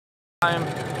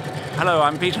Hello,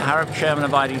 I'm Peter Harrop, Chairman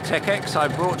of IDTechEx. I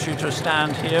brought you to a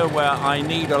stand here where I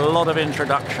need a lot of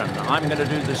introduction. I'm going to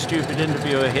do the stupid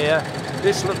interviewer here.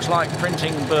 This looks like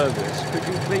printing burgers. Could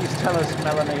you please tell us,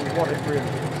 Melanie, what it really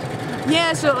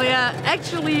is?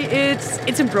 Actually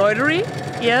it's embroidery,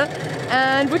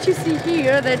 and what you see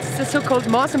here, that's the so-called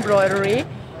moss embroidery.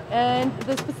 And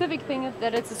the specific thing is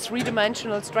that it's a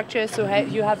three-dimensional structure, so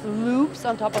you have loops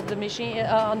on top of the machine,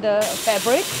 on the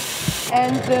fabric,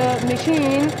 and the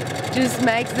machine just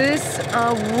makes this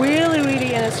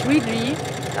really in a 3D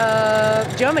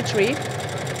geometry.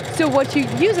 So what you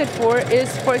use it for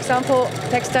is, for example,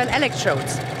 textile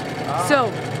electrodes.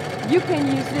 So you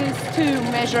can use this to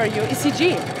measure your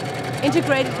ECG,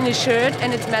 integrate it in a shirt,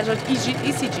 and it's measured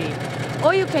ECG.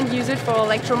 Or you can use it for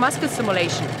electromuscular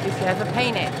stimulation if you have a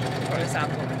pain ache, for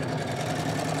example.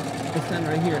 It's done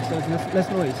right here, so it's less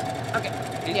noise. Okay.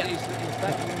 Is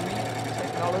that unique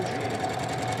technology?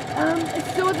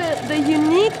 So the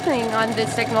unique thing on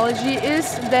this technology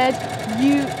is that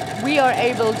we are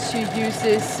able to use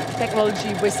this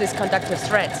technology with this conductive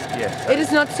threads. Yes. It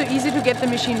is not so easy to get the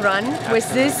machine run with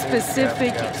this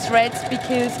specific threads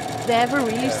because they have a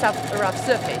really rough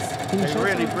surface. They're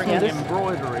really bringing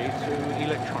embroidery to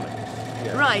electronics.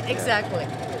 Yeah. Right, exactly.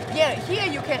 Yeah, here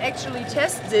you can actually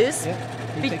test this. Yeah,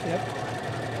 can you take it up?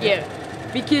 Yeah,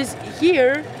 because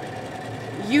here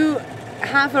you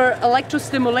have an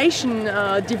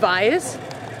electrostimulation device,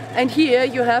 and here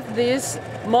you have these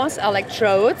moss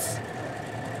electrodes,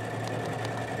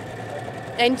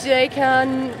 and they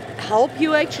can help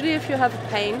you actually if you have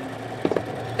pain,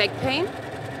 back pain,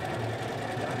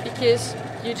 because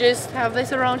you just have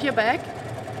this around your back,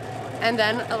 and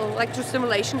then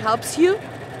electrostimulation helps you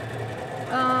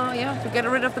to get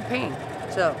rid of the pain.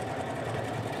 So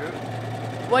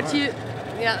what you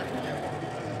Yeah,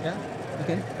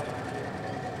 okay.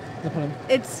 No problem.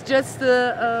 it's just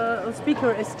the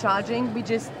speaker is charging. We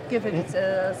just give it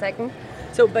a second.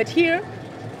 So, but here,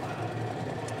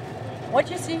 what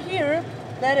you see here,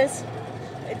 that is,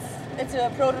 it's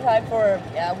a prototype for,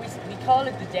 we call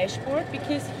it the dashboard,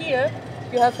 because here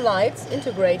you have lights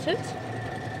integrated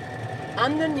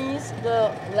underneath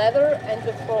the leather and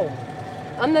the foam.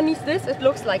 Underneath this, it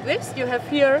looks like this. You have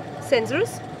here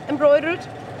sensors embroidered,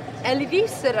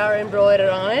 LEDs that are embroidered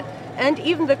on it, and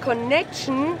even the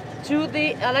connection to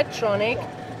the electronic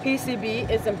PCB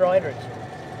is embroidered.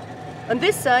 On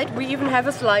this side, we even have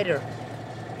a slider.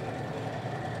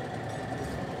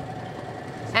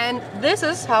 And this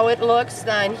is how it looks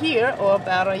down here, or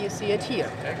better, you see it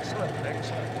here. Excellent,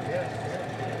 excellent. Yes.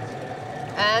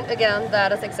 And again,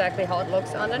 that is exactly how it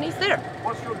looks underneath there.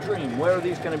 What's your dream? Where are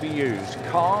these going to be used?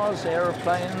 Cars,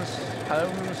 aeroplanes,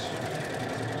 homes?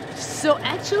 So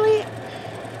actually,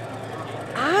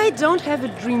 I don't have a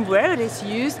dream where it is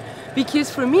used, because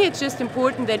for me it's just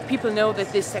important that people know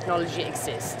that this technology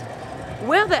exists.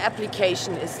 Where the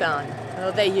application is done,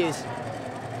 they use,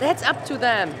 that's up to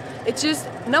them. It's just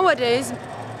nowadays,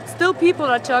 still people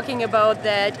are talking about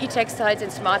that e-textiles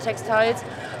and smart textiles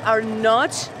are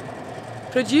not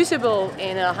producible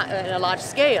in a large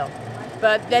scale.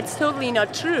 But that's totally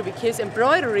not true, because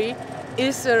embroidery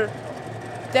is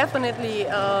definitely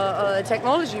a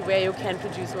technology where you can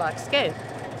produce large scale.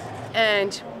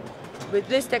 And with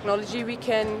this technology we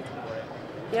can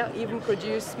even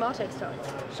produce smart textiles.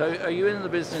 So are you in the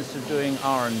business of doing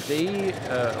R&D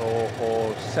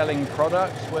or selling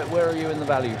products? Where are you in the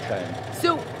value chain?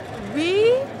 So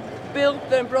we build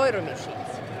the embroidery machines.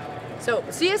 So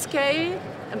CSK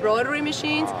embroidery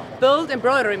machines build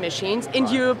embroidery machines in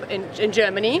Europe, in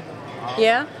Germany.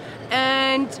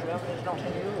 And Not in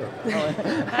Europe.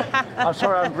 I'm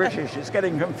sorry, I'm British. It's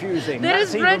getting confusing. That That's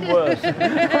is even worse.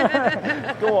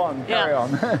 Go on, carry on.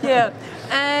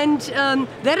 And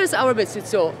that is our business.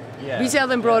 So we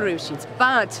sell embroidery machines.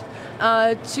 But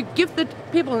to give the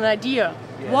people an idea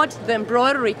what the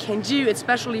embroidery can do,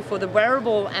 especially for the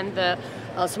wearable and the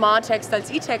smart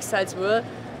textiles, e-textiles world,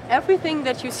 everything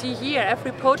that you see here,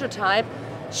 every prototype,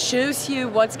 shows you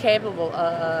what's capable,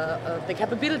 the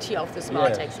capability of the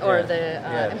smart text or the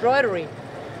embroidery.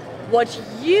 What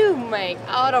you make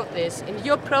out of this in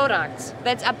your products,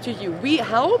 that's up to you. We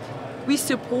help, we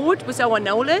support with our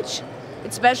knowledge,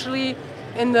 especially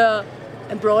in the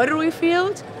embroidery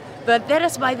field, but that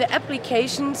is why the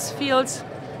applications fields,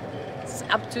 it's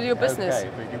up to your business. Okay,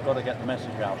 but you've got to get the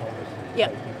message out, obviously, so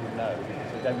people know,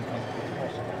 because they don't think it's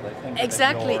possible. They think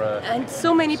exactly, and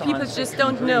so many people just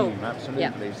don't know.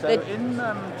 Absolutely. So in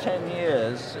 10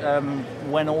 years,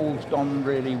 when all's gone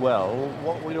really well,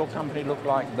 what will your company look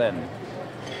like then?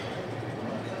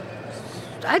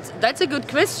 That's a good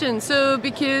question. So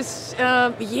because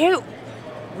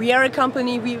we are a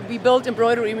company, we build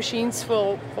embroidery machines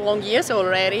for long years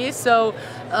already. So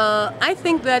I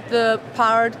think that the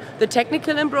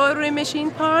technical embroidery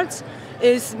machine parts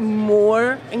is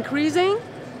more increasing.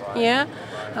 Yeah.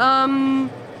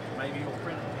 Maybe you'll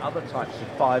print other types of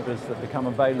fibers that become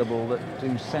available that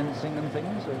do sensing and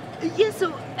things? Or? Yeah,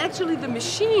 so actually the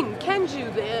machine can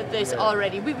do this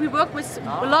already. We work with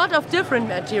a lot of different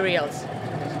materials.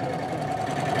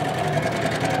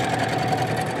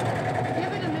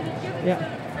 Give it a minute, give it Yeah. a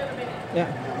minute. Yeah.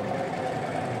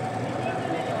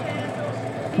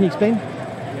 Can you explain?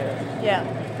 Yeah,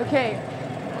 okay.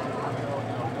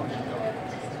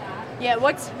 Yeah,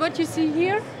 what you see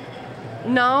here?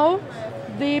 Now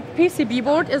the PCB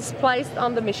board is placed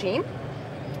on the machine.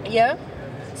 Yeah.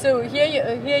 So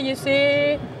here you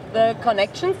see the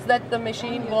connections that the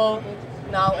machine will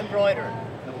now embroider.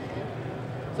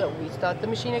 So we start the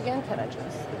machine again. Can I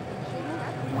just?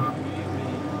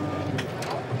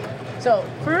 So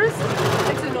first,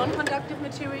 it's a non-conductive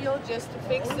material just to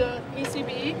fix the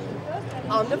PCB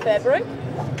on the fabric.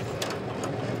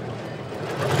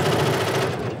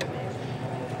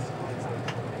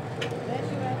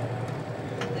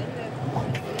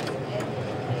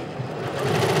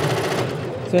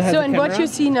 So, it has a And what camera? you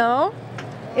see now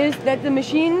is that the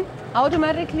machine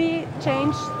automatically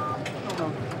changed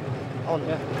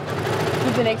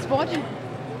to the next board.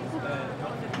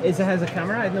 It has a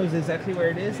camera. It knows exactly where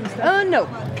it is and stuff.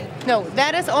 No,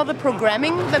 that is all the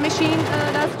programming the machine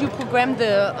does. You program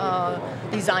the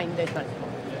design.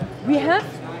 We have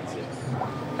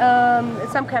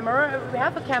some camera. We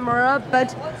have a camera,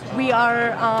 but we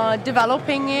are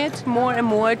developing it more and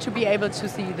more to be able to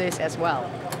see this as well.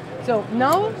 So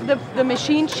now the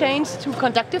machine changed to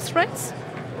conductive threads,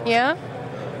 yeah,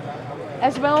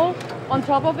 as well on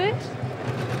top of it,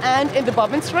 and in the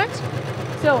bobbin thread.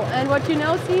 So, and what you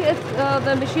now see is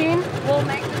the machine will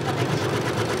make the connection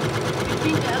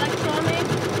between the electronic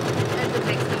and the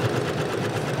textile.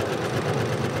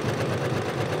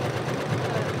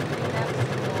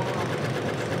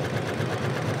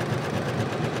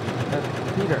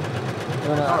 Peter, you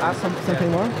want to ask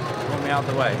something more? Want me out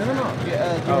the way? No. Do you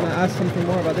want to ask something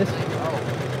more about this?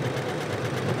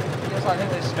 Yes, I think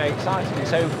this is very exciting.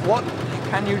 So what,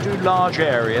 can you do large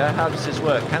area? How does this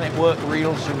work? Can it work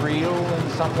reel to reel in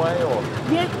some way? Or?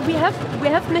 Yeah, we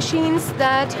have machines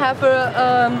that have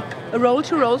a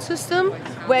roll-to-roll system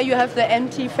where you have the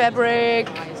empty fabric.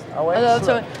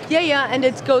 Excellent. And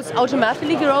it goes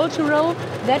automatically roll-to-roll.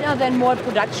 That are then more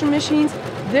production machines.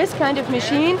 This kind of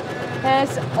machine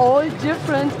has all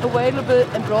different available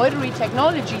embroidery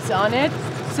technologies on it.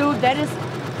 So that is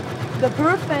the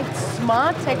perfect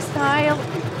smart textile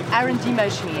R&D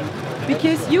machine.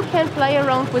 Because you can play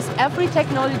around with every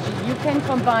technology. You can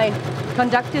combine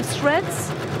conductive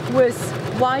threads with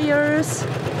wires.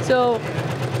 So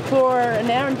for an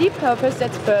R&D purpose,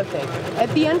 that's perfect. At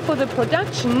the end, for the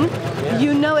production,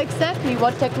 you know exactly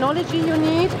what technology you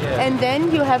need, and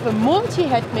then you have a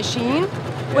multi-head machine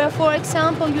where, for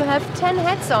example, you have 10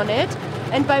 heads on it,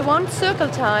 and by one circle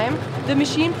time, the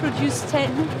machine produces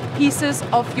 10 pieces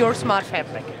of your smart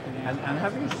fabric. And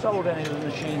have you sold any of the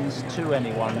machines to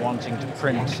anyone wanting to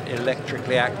print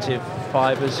electrically active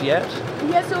fibers yet?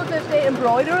 Yeah, so that they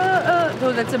embroider,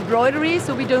 so that's embroidery,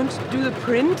 so we don't do the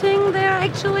printing there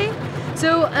actually.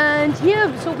 So, and here,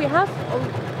 so we have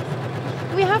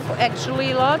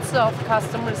actually lots of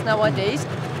customers nowadays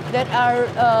that are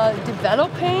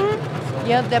developing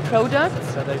their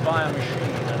products. So they buy a machine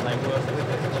and they work with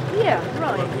it? Yeah,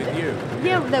 right. Work with you?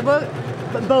 Yeah, they work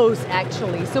both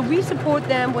actually. So we support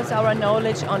them with our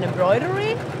knowledge on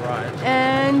embroidery. Right.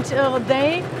 And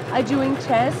they are doing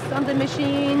tests on the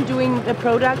machine, doing the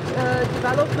product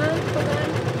development for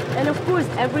them. And of course,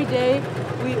 every day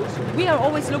we are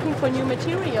always looking for new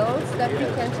materials that we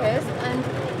can test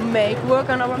and make work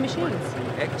on our machines.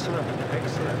 Excellent,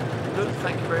 excellent. Good,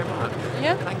 thank you very much.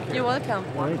 Yeah, Thank you. You're welcome.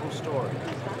 Wonderful story.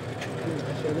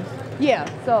 Yeah,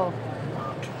 so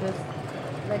just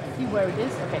let's see where it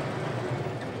is. Okay.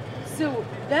 So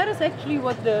that is actually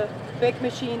what the big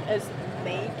machine is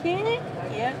making.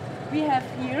 Yeah, we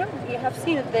have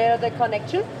seen it there, the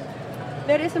connection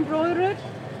that is embroidered.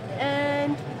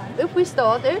 And if we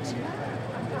start it,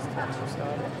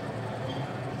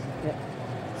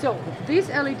 so this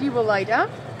LED will light up,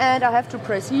 and I have to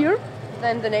press here.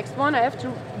 Then the next one, I have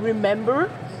to remember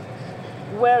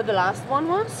where the last one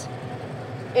was.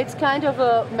 It's kind of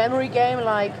a memory game,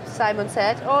 like Simon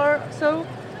said, or so.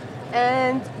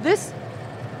 And this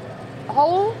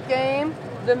whole game,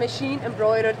 the machine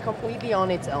embroidered completely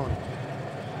on its own.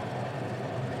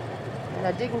 And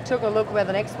I didn't took a look where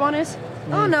the next one is.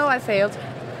 Oh no, I failed.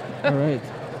 All right.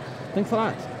 Thanks a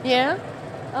lot. Yeah.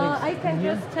 Thanks. I can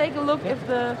Here? just take a look Yeah. if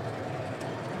the.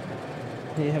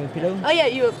 Do you have a pillow? Oh yeah,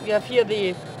 you have here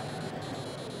the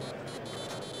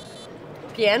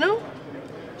piano.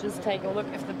 Just take a look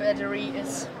if the battery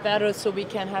is better, so we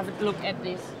can have a look at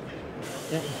this.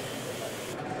 Yeah.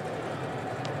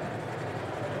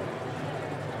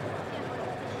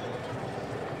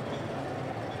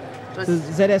 So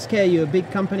ZSK, you're a big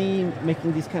company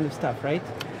making this kind of stuff, right?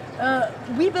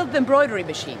 We build the embroidery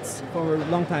machines. For a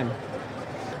long time.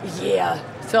 Yeah.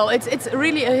 So it's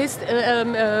really a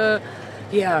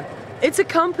it's a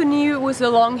company with a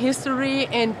long history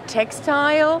in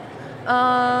textile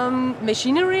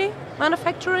machinery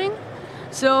manufacturing.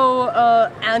 So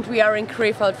and we are in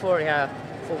Krefeld for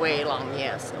way long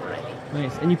years already.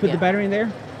 Nice. And you put Yeah. the battery in there?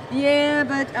 Yeah,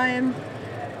 but I am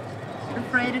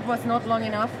afraid it was not long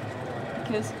enough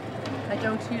because I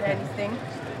don't hear anything.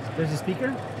 There's a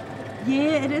speaker?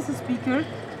 Yeah, it is a speaker,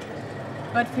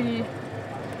 but the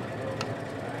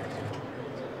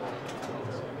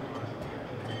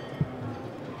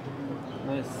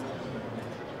Nice.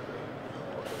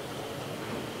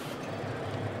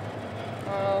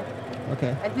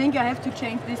 Okay. I think I have to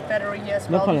change this battery here as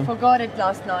No well. problem. We forgot it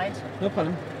last night. No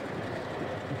problem.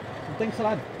 Thanks a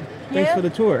lot. Thanks Yeah. for the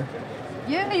tour.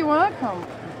 Yeah, you're welcome.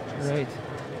 Right.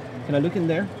 Can I look in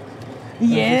there?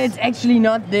 Yeah, it's actually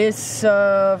not this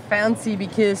fancy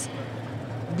because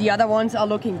the other ones are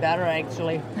looking better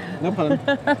actually. No problem.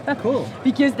 Cool.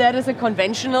 Because that is a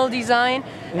conventional design,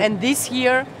 and this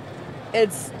here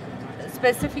it's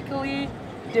specifically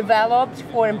developed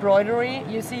for embroidery.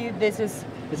 You see, this is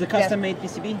It's a custom-made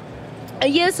PCB?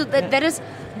 yeah. So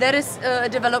that is a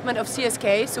development of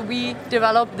CSK. So we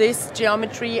developed this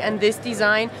geometry and this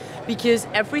design because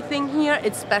everything here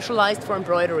it's specialized for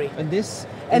embroidery. And this?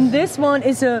 And this one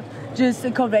is just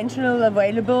a conventional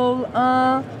available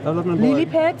Development lily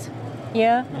board. pad.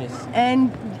 Yeah. Nice.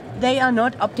 And they are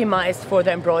not optimized for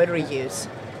the embroidery use.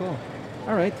 Cool.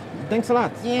 All right. Thanks a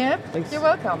lot. Yeah. Thanks. You're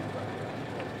welcome.